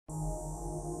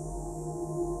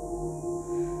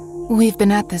We've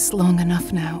been at this long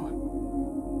enough now.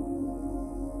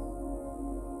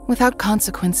 Without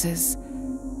consequences,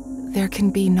 there can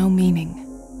be no meaning.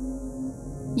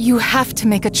 You have to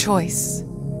make a choice.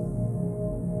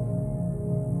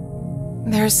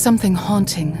 There's something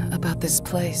haunting about this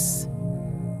place.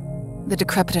 The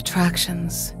decrepit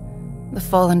attractions, the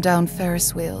fallen down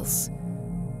Ferris wheels,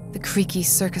 the creaky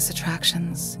circus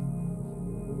attractions.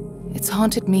 It's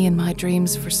haunted me in my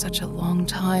dreams for such a long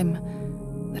time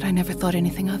that I never thought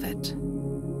anything of it.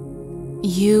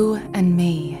 You and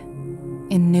me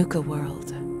in Nuka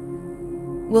World.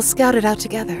 We'll scout it out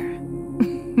together.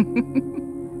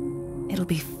 It'll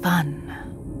be fun.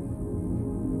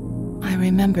 I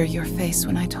remember your face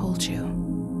when I told you.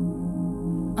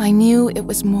 I knew it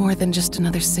was more than just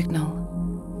another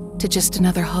signal, to just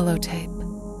another holotape.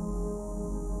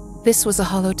 This was a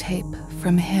holotape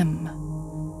from him.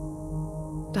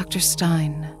 Dr.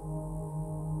 Stein.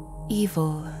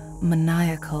 Evil,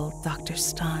 maniacal Dr.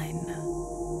 Stein.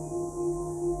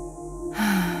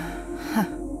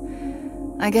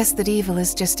 I guess that evil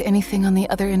is just anything on the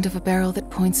other end of a barrel that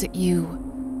points at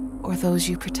you, or those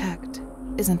you protect,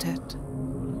 isn't it?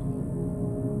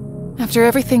 After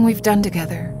everything we've done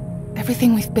together,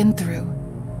 everything we've been through,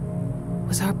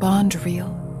 was our bond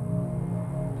real?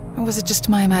 Or was it just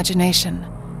my imagination?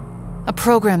 A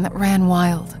program that ran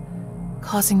wild,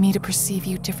 causing me to perceive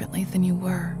you differently than you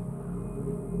were.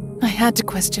 I had to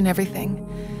question everything,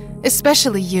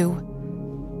 especially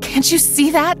you. Can't you see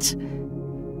that?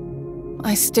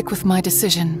 I stick with my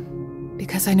decision,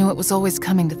 because I knew it was always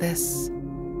coming to this.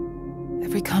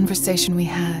 Every conversation we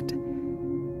had,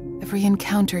 every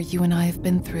encounter you and I have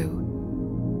been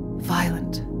through,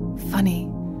 violent, funny,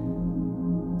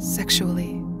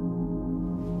 sexually,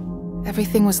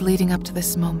 everything was leading up to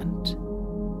this moment,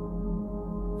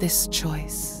 this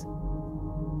choice.